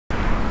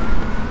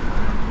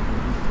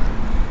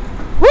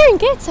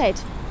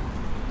Gateshead.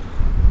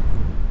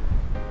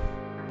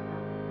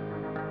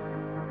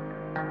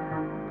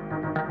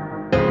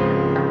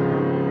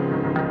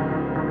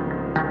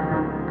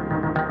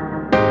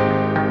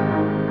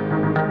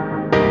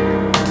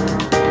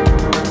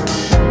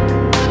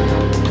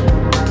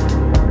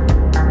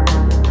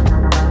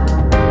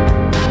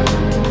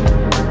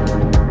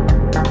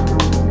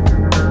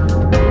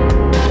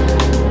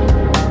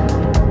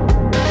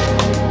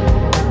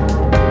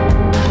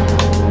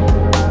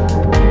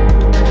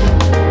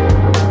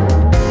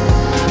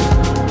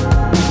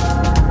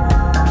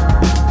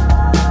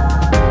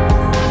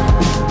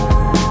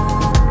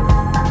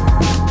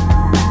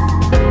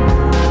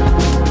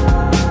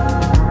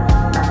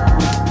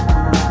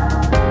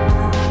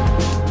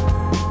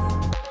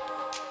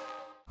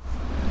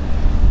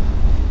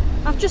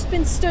 Just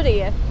been stood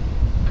here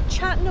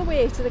chatting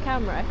away to the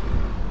camera,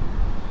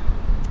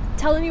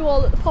 telling you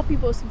all that the Poppy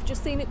bus, we've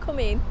just seen it come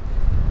in,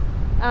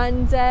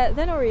 and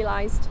then I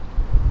realised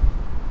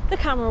the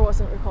camera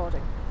wasn't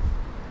recording.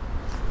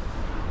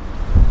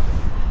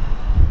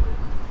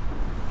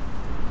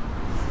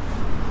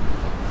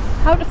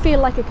 How to feel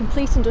like a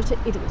complete and utter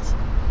idiot.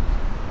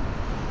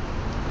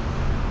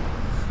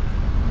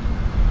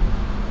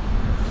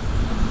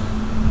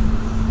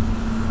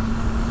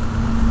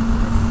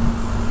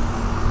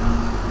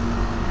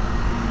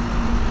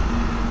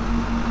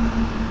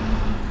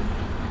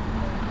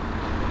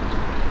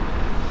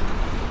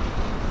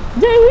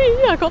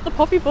 Yay! I got the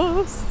Poppy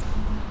bus!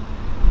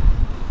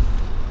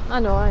 I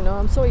know,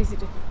 I'm so easy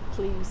to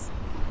please.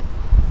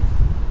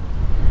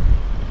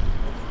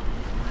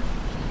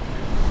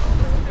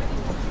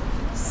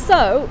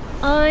 So,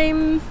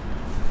 I'm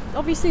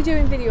obviously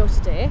doing video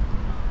today.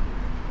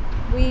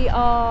 We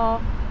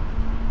are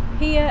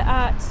here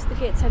at the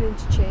Gateshead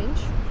Interchange,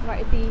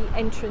 right at the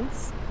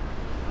entrance,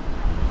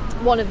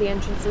 one of the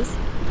entrances,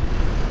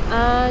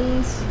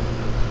 and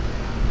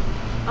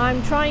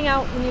I'm trying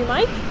out the new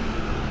mic.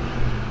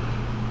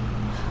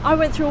 I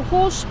went through a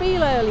whole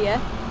spiel earlier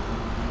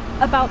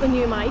about the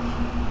new mic,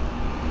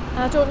 and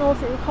I don't know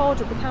if it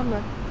recorded the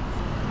camera.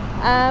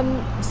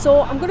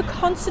 So I'm going to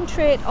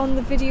concentrate on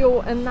the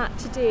video and that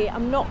today.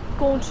 I'm not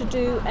going to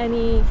do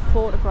any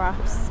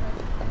photographs,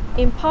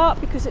 in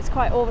part because it's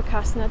quite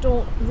overcast and I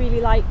don't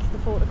really like the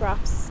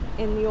photographs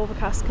in the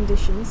overcast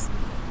conditions,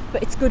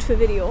 but it's good for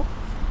video.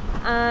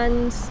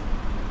 And is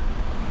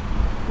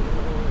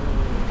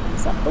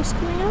that bus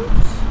coming out?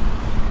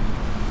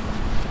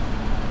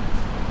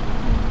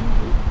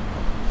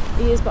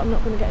 He is, but I'm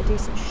not going to get a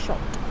decent shot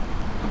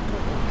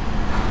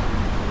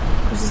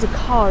because there's a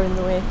car in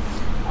the way.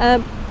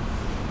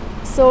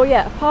 So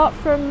yeah, apart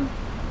from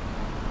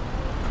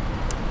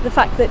the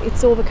fact that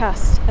it's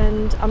overcast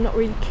and I'm not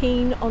really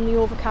keen on the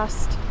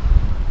overcast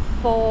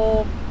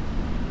for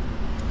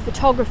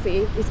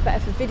photography, it's better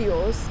for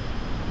videos,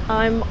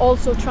 I'm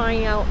also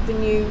trying out the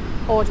new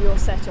audio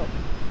setup.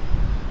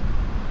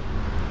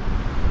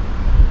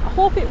 I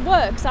hope it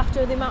works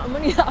after the amount of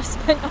money that I've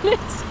spent on it.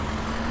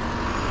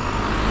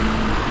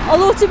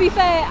 Although, to be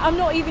fair, I'm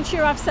not even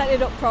sure I've set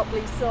it up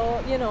properly,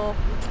 so, you know.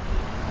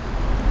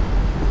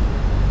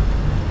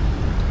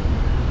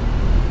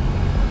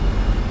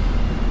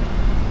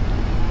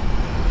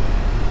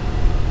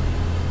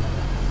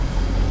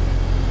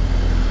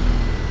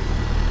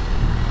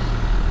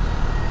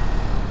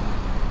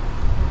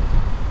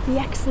 The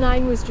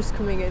X9 was just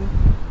coming in,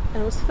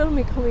 and I was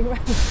filming coming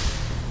around,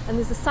 and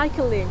there's a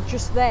cycle lane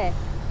just there.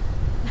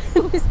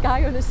 And this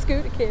guy on a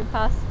scooter came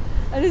past,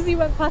 and as he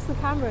went past the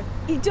camera,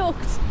 he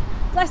ducked,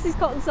 bless his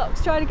cotton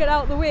socks, trying to get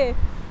out of the way,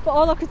 but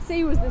all I could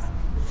see was this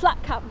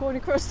flat cap going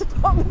across the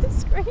bottom of the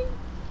screen.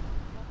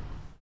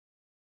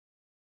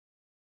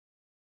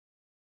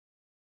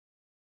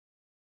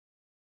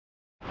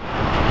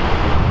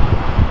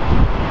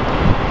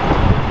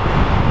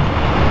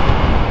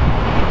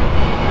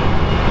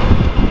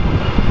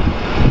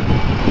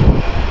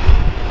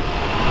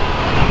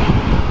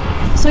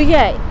 So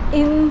yeah,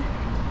 in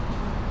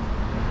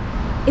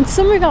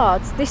some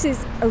regards, this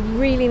is a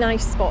really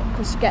nice spot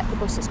because you get the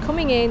buses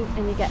coming in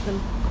and you get them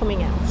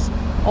coming out,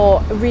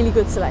 or a really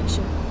good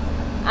selection.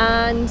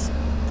 And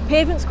the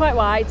pavement's quite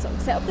wide, so I can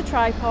set up the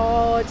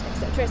tripod,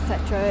 etc,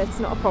 etc, it's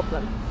not a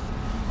problem.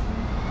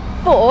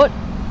 But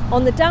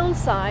on the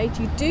downside,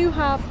 you do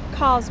have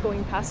cars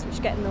going past which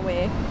get in the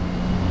way,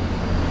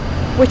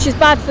 which is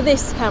bad for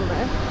this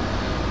camera.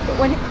 But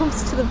when it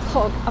comes to the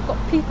vlog, I've got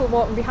people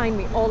walking behind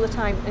me all the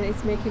time and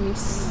it's making me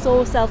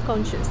so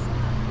self-conscious.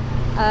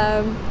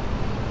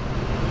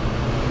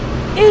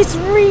 It's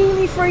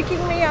really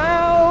freaking me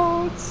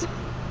out.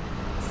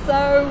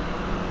 So,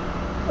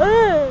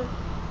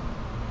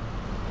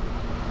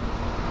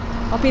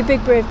 I'll be a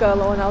big brave girl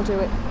though, and I'll do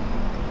it.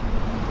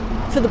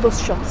 For the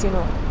bus shots, you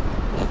know.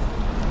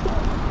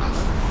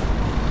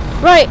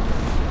 Right,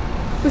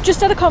 we've just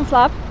had a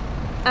conflab.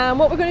 And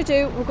what we're going to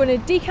do, we're going to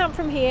decamp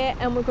from here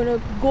and we're going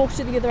to go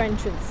to the other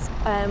entrance,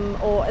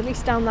 or at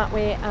least down that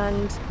way,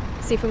 and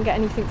see if we can get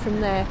anything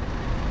from there.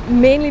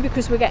 Mainly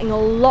because we're getting a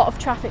lot of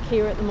traffic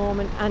here at the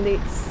moment and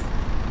it's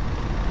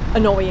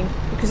annoying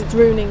because it's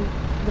ruining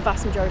the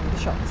vast majority of the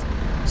shots.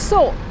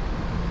 So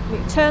I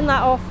need to turn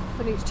that off,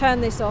 I need to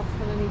turn this off,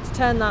 and I need to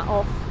turn that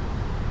off.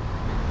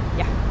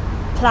 Yeah,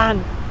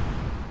 plan.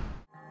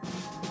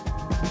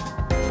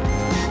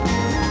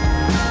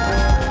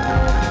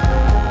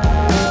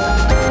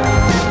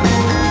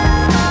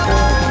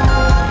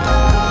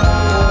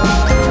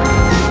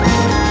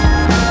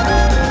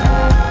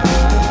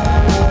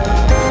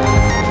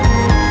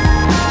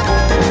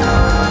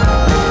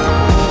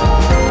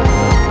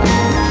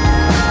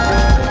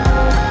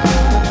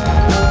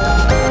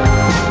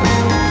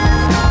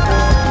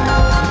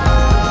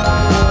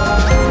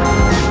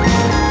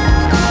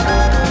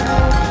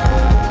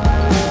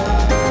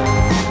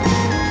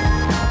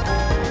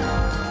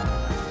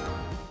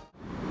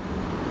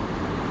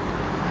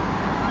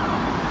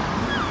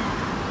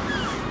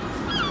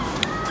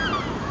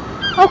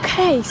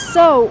 Okay,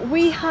 so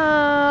we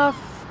have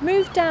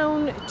moved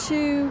down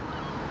to,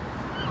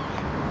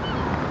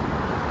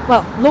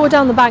 well, lower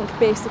down the bank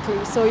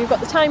basically. So you've got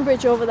the Tyne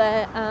Bridge over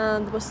there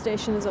and the bus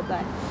station is up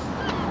there.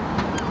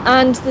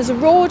 And there's a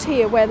road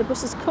here where the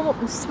buses come up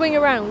and swing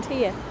around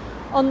here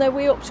on their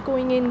way up to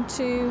going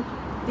into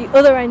the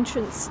other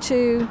entrance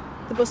to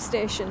the bus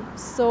station.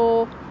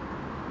 So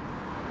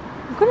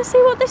I'm going to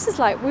see what this is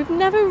like. We've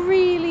never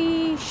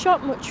really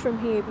shot much from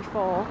here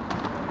before.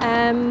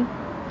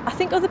 I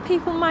think other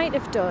people might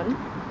have done,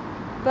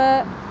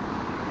 but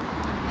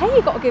hey,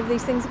 you've got to give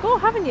these things a go,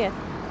 haven't you?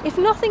 If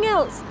nothing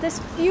else, there's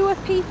fewer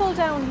people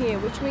down here,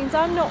 which means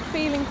I'm not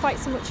feeling quite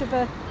so much of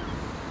a,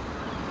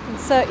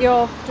 insert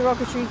your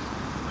derogatory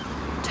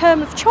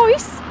term of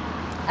choice,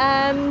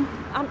 I'm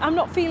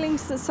not feeling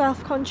so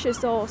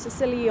self-conscious or so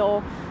silly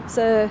or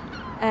so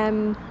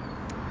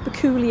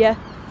peculiar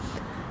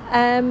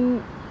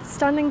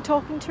standing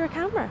talking to a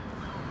camera.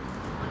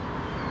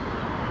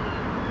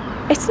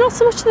 It's not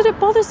so much that it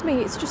bothers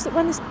me, it's just that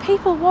when there's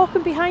people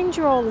walking behind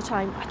you all the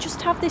time, I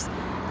just have this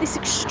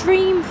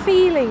extreme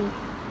feeling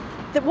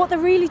that what they're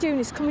really doing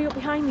is coming up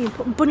behind me and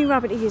putting bunny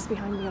rabbit ears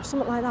behind me or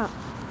something like that.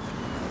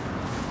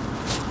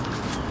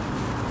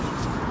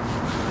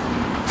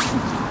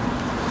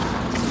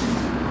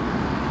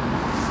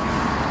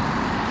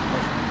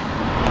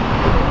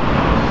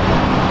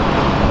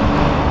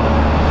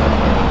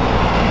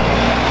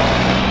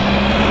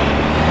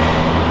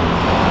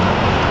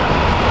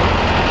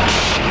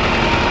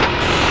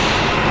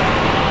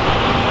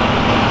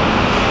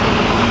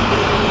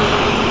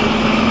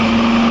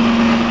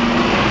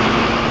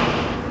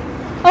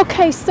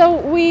 Okay, so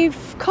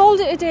we've called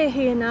it a day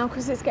here now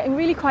because it's getting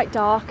really quite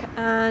dark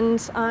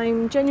and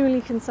I'm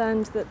genuinely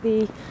concerned that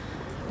the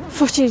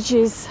footage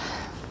is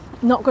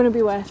not going to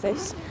be worth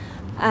it.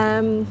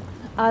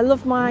 I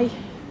love my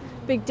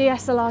big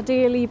DSLR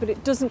dearly, but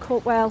it doesn't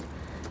cope well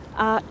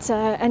at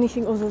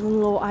anything other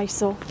than low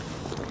ISO.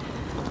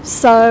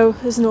 So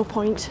there's no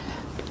point.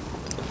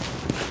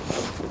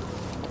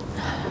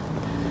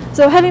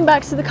 So heading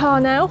back to the car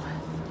now,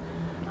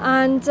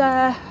 and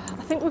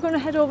I think we're going to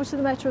head over to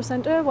the Metro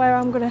Centre where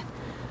I'm going to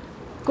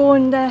go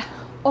and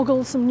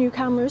ogle some new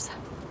cameras.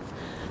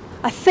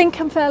 I think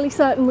I'm fairly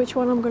certain which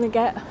one I'm going to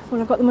get when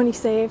I've got the money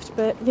saved,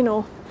 but you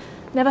know,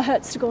 never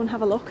hurts to go and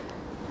have a look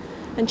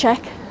and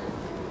check.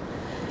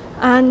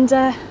 And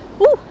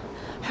ooh,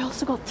 I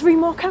also got 3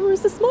 more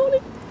cameras this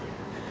morning.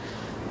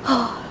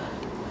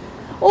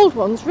 Old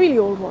ones, really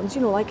old ones,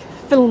 you know, like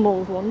film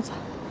old ones.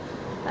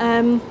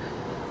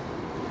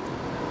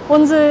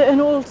 One's an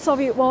old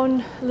Soviet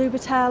one,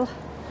 Lubitel.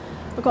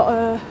 I've got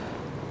a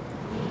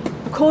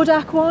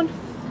Kodak one.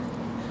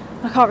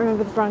 I can't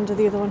remember the brand of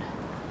the other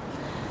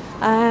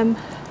one.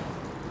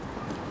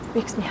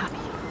 Makes me happy.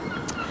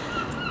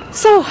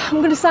 So I'm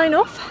going to sign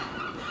off.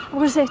 I'm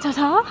going to say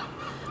ta-ta.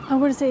 I'm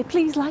going to say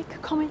please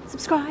like, comment,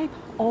 subscribe,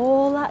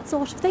 all that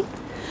sort of thing.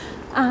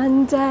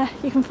 And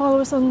you can follow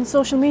us on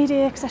social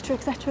media, etc,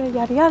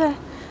 yada yada.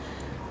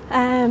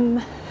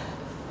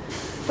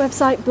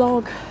 Website,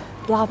 blog,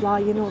 blah blah,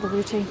 you know the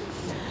routine.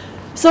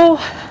 So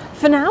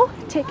for now,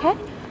 take care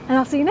and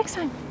I'll see you next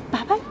time.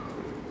 Bye bye.